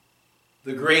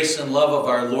The grace and love of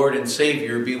our Lord and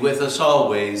Savior be with us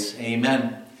always.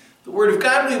 Amen. The Word of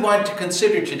God we want to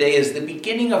consider today is the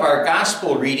beginning of our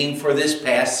Gospel reading for this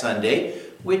past Sunday,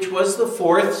 which was the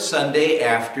fourth Sunday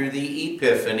after the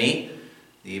Epiphany.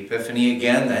 The Epiphany,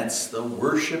 again, that's the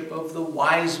worship of the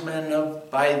wise men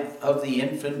of the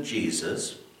infant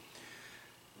Jesus.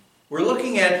 We're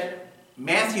looking at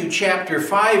Matthew chapter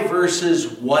 5, verses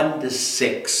 1 to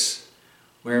 6,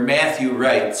 where Matthew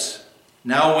writes,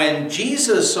 "Now when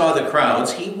Jesus saw the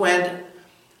crowds, he went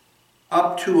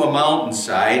up to a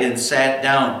mountainside and sat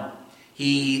down.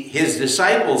 His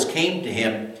disciples came to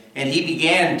him, and he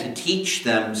began to teach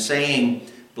them, saying,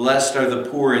 'Blessed are the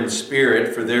poor in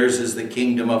spirit, for theirs is the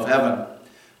kingdom of heaven.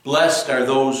 Blessed are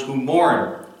those who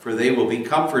mourn, for they will be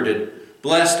comforted.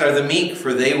 Blessed are the meek,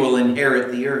 for they will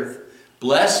inherit the earth.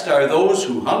 Blessed are those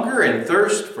who hunger and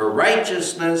thirst for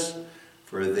righteousness,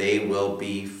 for they will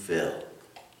be filled.'"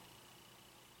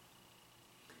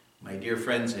 My dear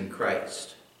friends in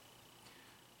Christ,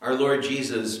 our Lord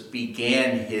Jesus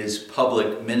began his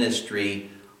public ministry,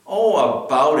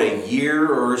 about a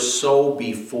year or so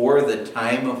before the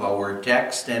time of our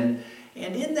text. And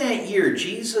in that year,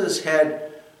 Jesus had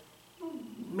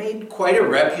made quite a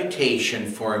reputation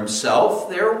for himself.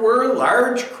 There were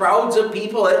large crowds of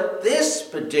people at this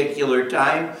particular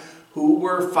time who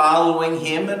were following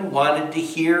him and wanted to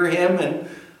hear him and,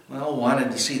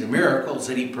 wanted to see the miracles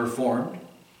that he performed.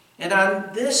 And on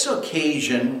this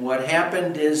occasion, what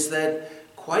happened is that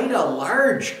quite a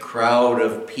large crowd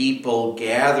of people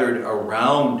gathered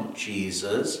around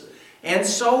Jesus. And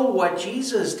so what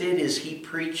Jesus did is he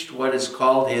preached what is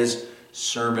called his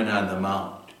Sermon on the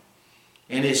Mount.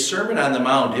 And his Sermon on the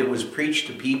Mount, it was preached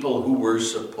to people who were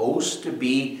supposed to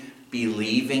be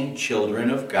believing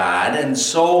children of God. And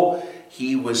so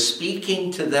he was speaking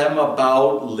to them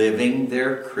about living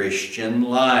their Christian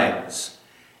lives.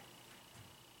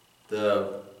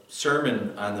 The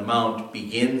Sermon on the Mount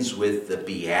begins with the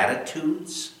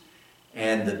Beatitudes,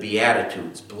 and the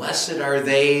Beatitudes, blessed are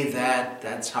they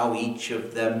that's how each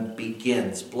of them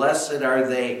begins. Blessed are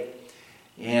they.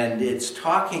 And it's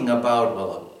talking about,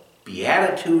 a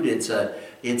Beatitude, it's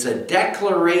a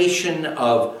declaration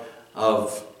of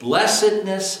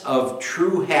blessedness, of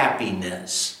true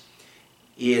happiness.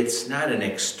 It's not an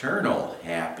external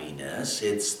happiness,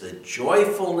 it's the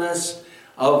joyfulness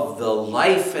of the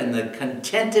life and the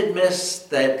contentedness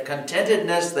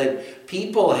that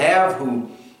people have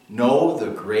who know the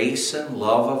grace and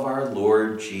love of our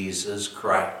Lord Jesus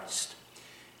Christ.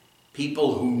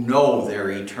 People who know their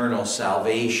eternal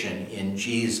salvation in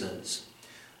Jesus.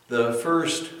 The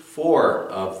first four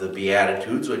of the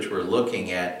Beatitudes, which we're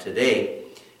looking at today,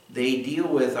 they deal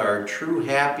with our true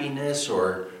happiness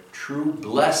or true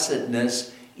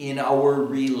blessedness in our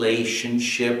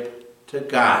relationship to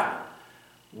God.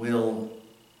 We'll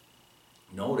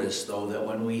notice, though, that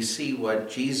when we see what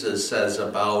Jesus says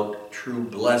about true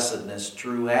blessedness,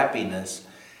 true happiness,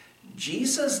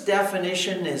 Jesus'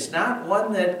 definition is not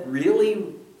one that really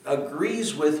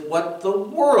agrees with what the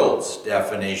world's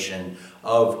definition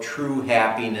of true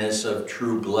happiness, of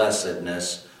true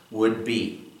blessedness would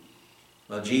be.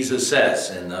 Well, Jesus says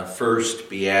in the first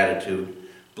Beatitude,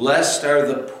 "Blessed are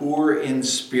the poor in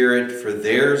spirit, for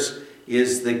theirs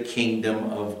is the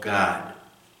kingdom of God."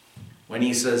 When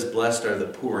he says, "Blessed are the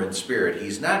poor in spirit,"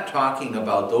 he's not talking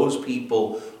about those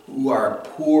people who are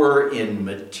poor in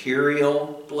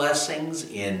material blessings,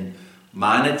 in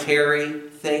monetary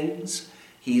things.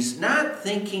 He's not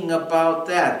thinking about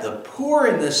that. The poor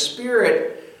in the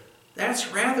spirit,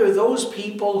 that's rather those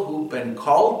people who've been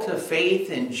called to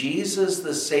faith in Jesus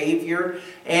the Savior,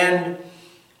 and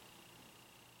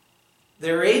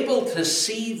they're able to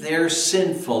see their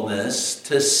sinfulness,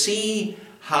 to see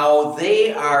how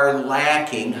they are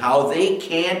lacking, how they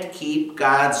can't keep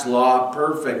God's law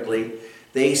perfectly.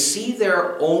 They see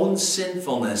their own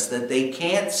sinfulness, that they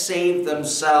can't save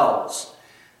themselves.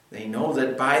 They know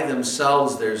that by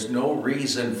themselves there's no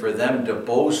reason for them to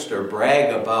boast or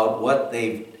brag about what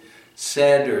they've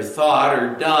said or thought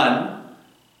or done.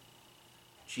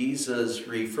 Jesus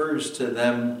refers to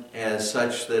them as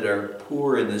such that are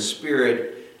poor in the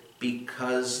spirit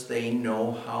because they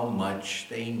know how much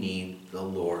they need the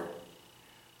Lord.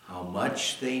 How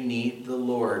much they need the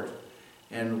Lord.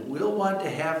 And we'll want to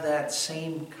have that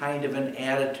same kind of an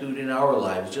attitude in our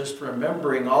lives, just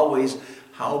remembering always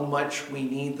how much we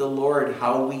need the Lord,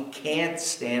 how we can't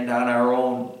stand on our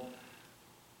own.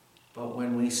 But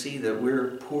when we see that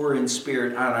we're poor in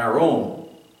spirit on our own,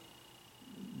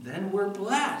 then we're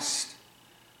blessed.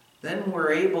 Then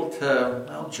we're able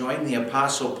to join the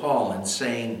Apostle Paul in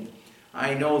saying,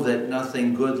 "I know that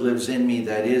nothing good lives in me,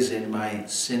 that is, in my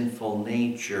sinful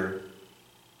nature.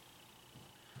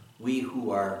 We who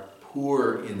are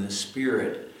poor in the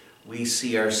spirit, we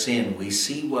see our sin. We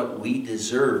see what we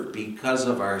deserve because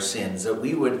of our sins, that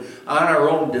we would on our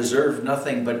own deserve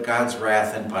nothing but God's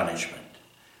wrath and punishment.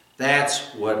 That's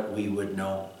what we would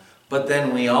know. But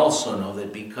then we also know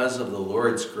that because of the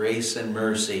Lord's grace and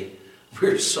mercy,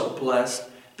 we're so blessed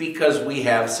because we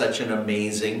have such an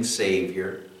amazing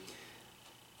Savior.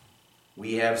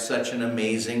 We have such an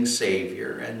amazing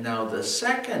Savior. And now the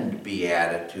second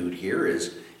beatitude here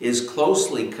is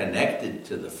closely connected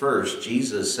to the first.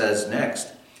 Jesus says next,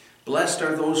 "Blessed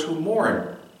are those who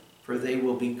mourn, for they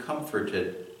will be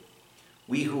comforted."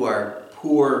 We who are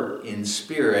poor in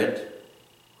spirit,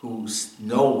 who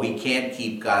know we can't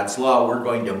keep God's law, we're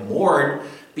going to mourn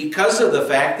because of the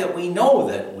fact that we know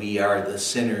that we are the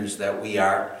sinners that we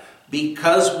are,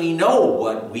 because we know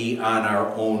what we on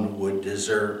our own would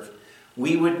deserve.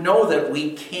 We would know that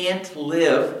we can't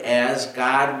live as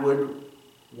God would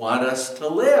want us to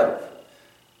live.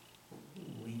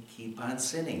 We keep on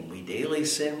sinning. We daily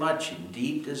sin much,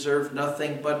 indeed deserve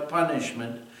nothing but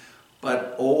punishment.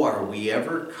 But oh, are we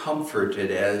ever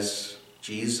comforted, as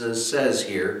Jesus says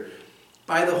here,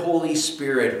 by the Holy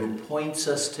Spirit who points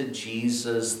us to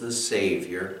Jesus the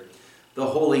Savior. The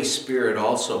Holy Spirit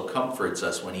also comforts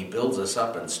us when he builds us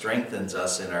up and strengthens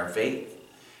us in our faith.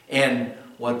 And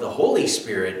what the Holy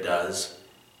Spirit does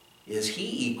is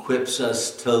he equips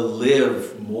us to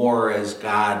live more as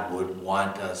God would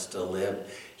want us to live.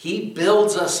 He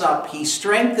builds us up. He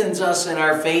strengthens us in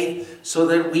our faith so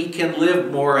that we can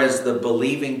live more as the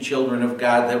believing children of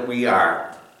God that we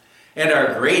are. And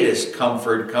our greatest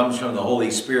comfort comes from the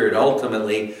Holy Spirit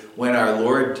ultimately when our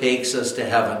Lord takes us to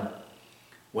heaven.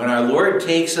 When our Lord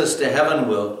takes us to heaven,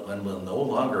 we'll no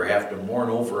longer have to mourn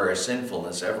over our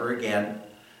sinfulness ever again,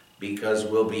 because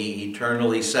we'll be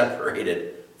eternally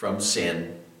separated from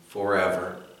sin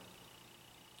forever.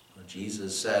 Well,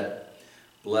 Jesus said,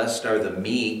 "Blessed are the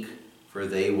meek, for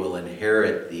they will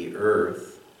inherit the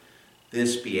earth."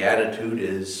 This beatitude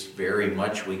is very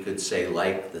much, we could say,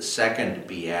 like the second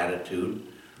beatitude.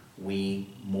 We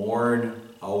mourn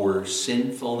our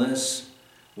sinfulness.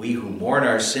 We who mourn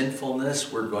our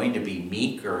sinfulness, we're going to be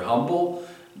meek or humble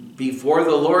before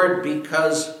the Lord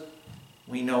because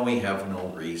we know we have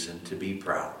no reason to be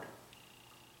proud.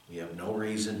 We have no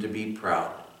reason to be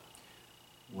proud.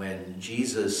 When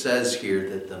Jesus says here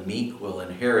that the meek will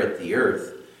inherit the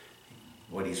earth,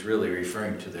 what he's really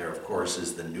referring to there, of course,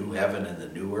 is the new heaven and the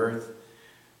new earth,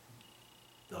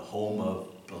 the home of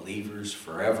believers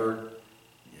forever.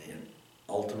 And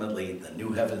ultimately, the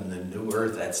new heaven and the new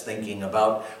earth, that's thinking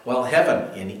about, well,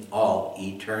 heaven in all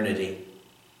eternity.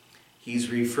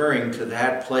 He's referring to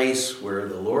that place where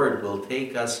the Lord will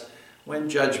take us when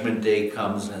Judgment Day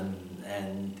comes and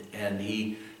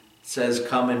he says,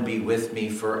 "Come and be with me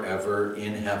forever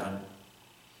in heaven."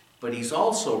 But he's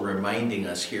also reminding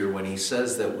us here when he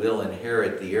says that we'll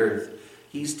inherit the earth,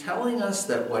 he's telling us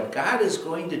that what God is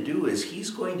going to do is he's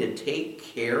going to take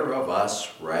care of us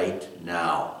right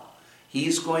now.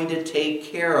 He's going to take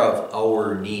care of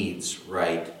our needs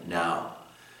right now.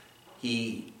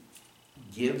 He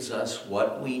gives us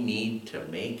what we need to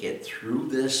make it through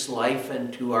this life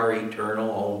and to our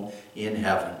eternal home in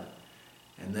heaven.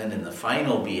 And then in the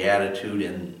final beatitude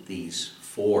in these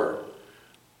four,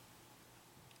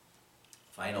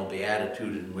 final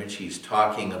beatitude in which he's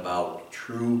talking about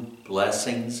true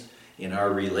blessings in our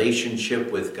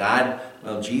relationship with God,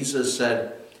 well, Jesus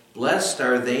said, "Blessed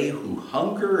are they who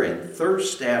hunger and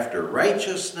thirst after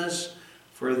righteousness,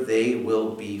 for they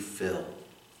will be filled."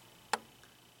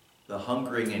 The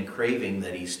hungering and craving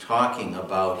that he's talking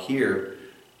about here,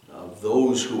 of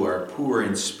those who are poor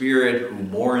in spirit, who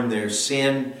mourn their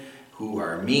sin, who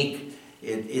are meek,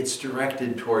 it's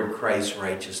directed toward Christ's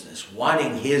righteousness,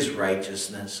 wanting his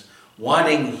righteousness,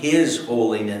 wanting his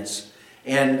holiness.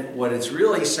 And what it's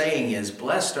really saying is,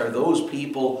 blessed are those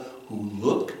people who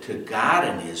look to God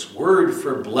and his word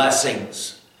for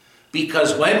blessings.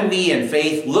 Because when we in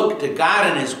faith look to God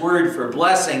and his word for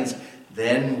blessings,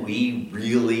 then we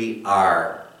really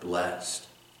are blessed.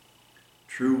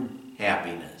 True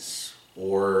happiness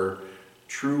or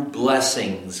true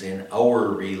blessings in our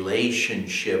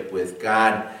relationship with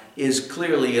God is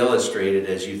clearly illustrated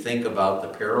as you think about the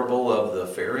parable of the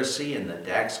Pharisee and the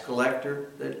tax collector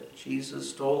that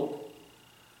Jesus told.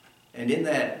 And in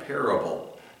that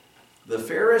parable, the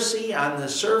Pharisee on the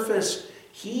surface,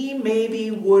 he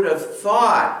maybe would have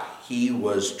thought he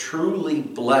was truly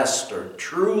blessed or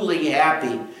truly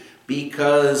happy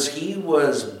because he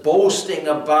was boasting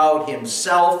about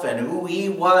himself and who he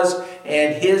was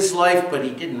and his life, but he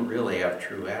didn't really have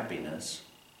true happiness.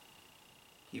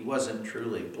 He wasn't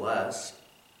truly blessed.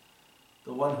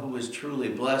 The one who was truly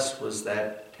blessed was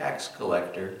that tax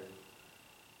collector,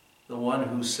 the one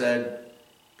who said,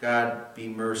 God, be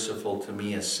merciful to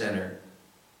me, a sinner.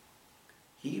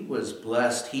 He was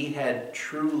blessed. He had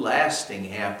true lasting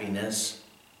happiness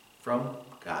from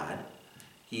God.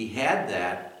 He had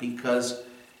that because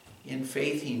in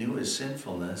faith he knew his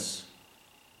sinfulness,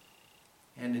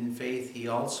 and in faith he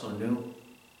also knew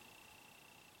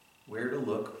where to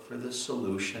look for the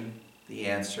solution, the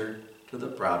answer to the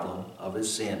problem of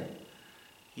his sin.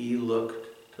 He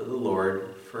looked to the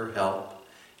Lord for help.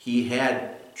 He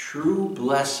had true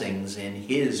blessings in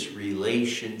his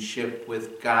relationship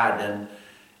with God, and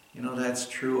that's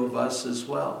true of us as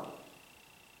well.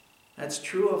 That's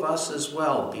true of us as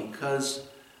well, because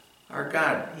our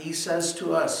God, he says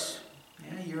to us,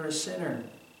 yeah, you're a sinner,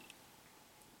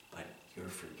 but you're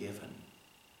forgiven.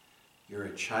 You're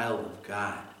a child of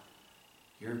God.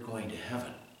 You're going to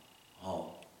heaven,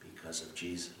 all because of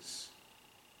Jesus.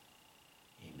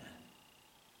 Amen.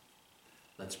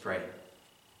 Let's pray.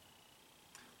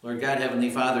 Lord God,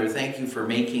 Heavenly Father, thank you for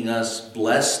making us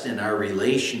blessed in our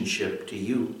relationship to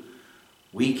you.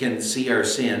 We can see our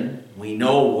sin. We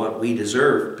know what we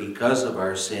deserve because of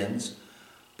our sins.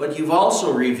 But you've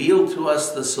also revealed to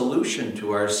us the solution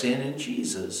to our sin in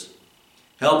Jesus.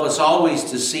 Help us always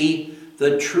to see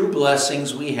the true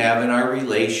blessings we have in our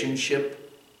relationship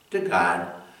to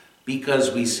God,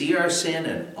 because we see our sin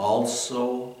and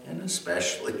also and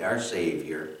especially our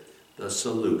Savior, the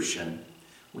solution.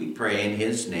 We pray in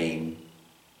his name.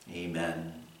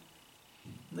 Amen.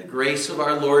 The grace of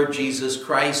our Lord Jesus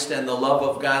Christ and the love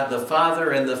of God the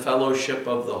Father and the fellowship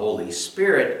of the Holy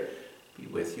Spirit be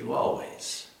with you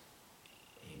always.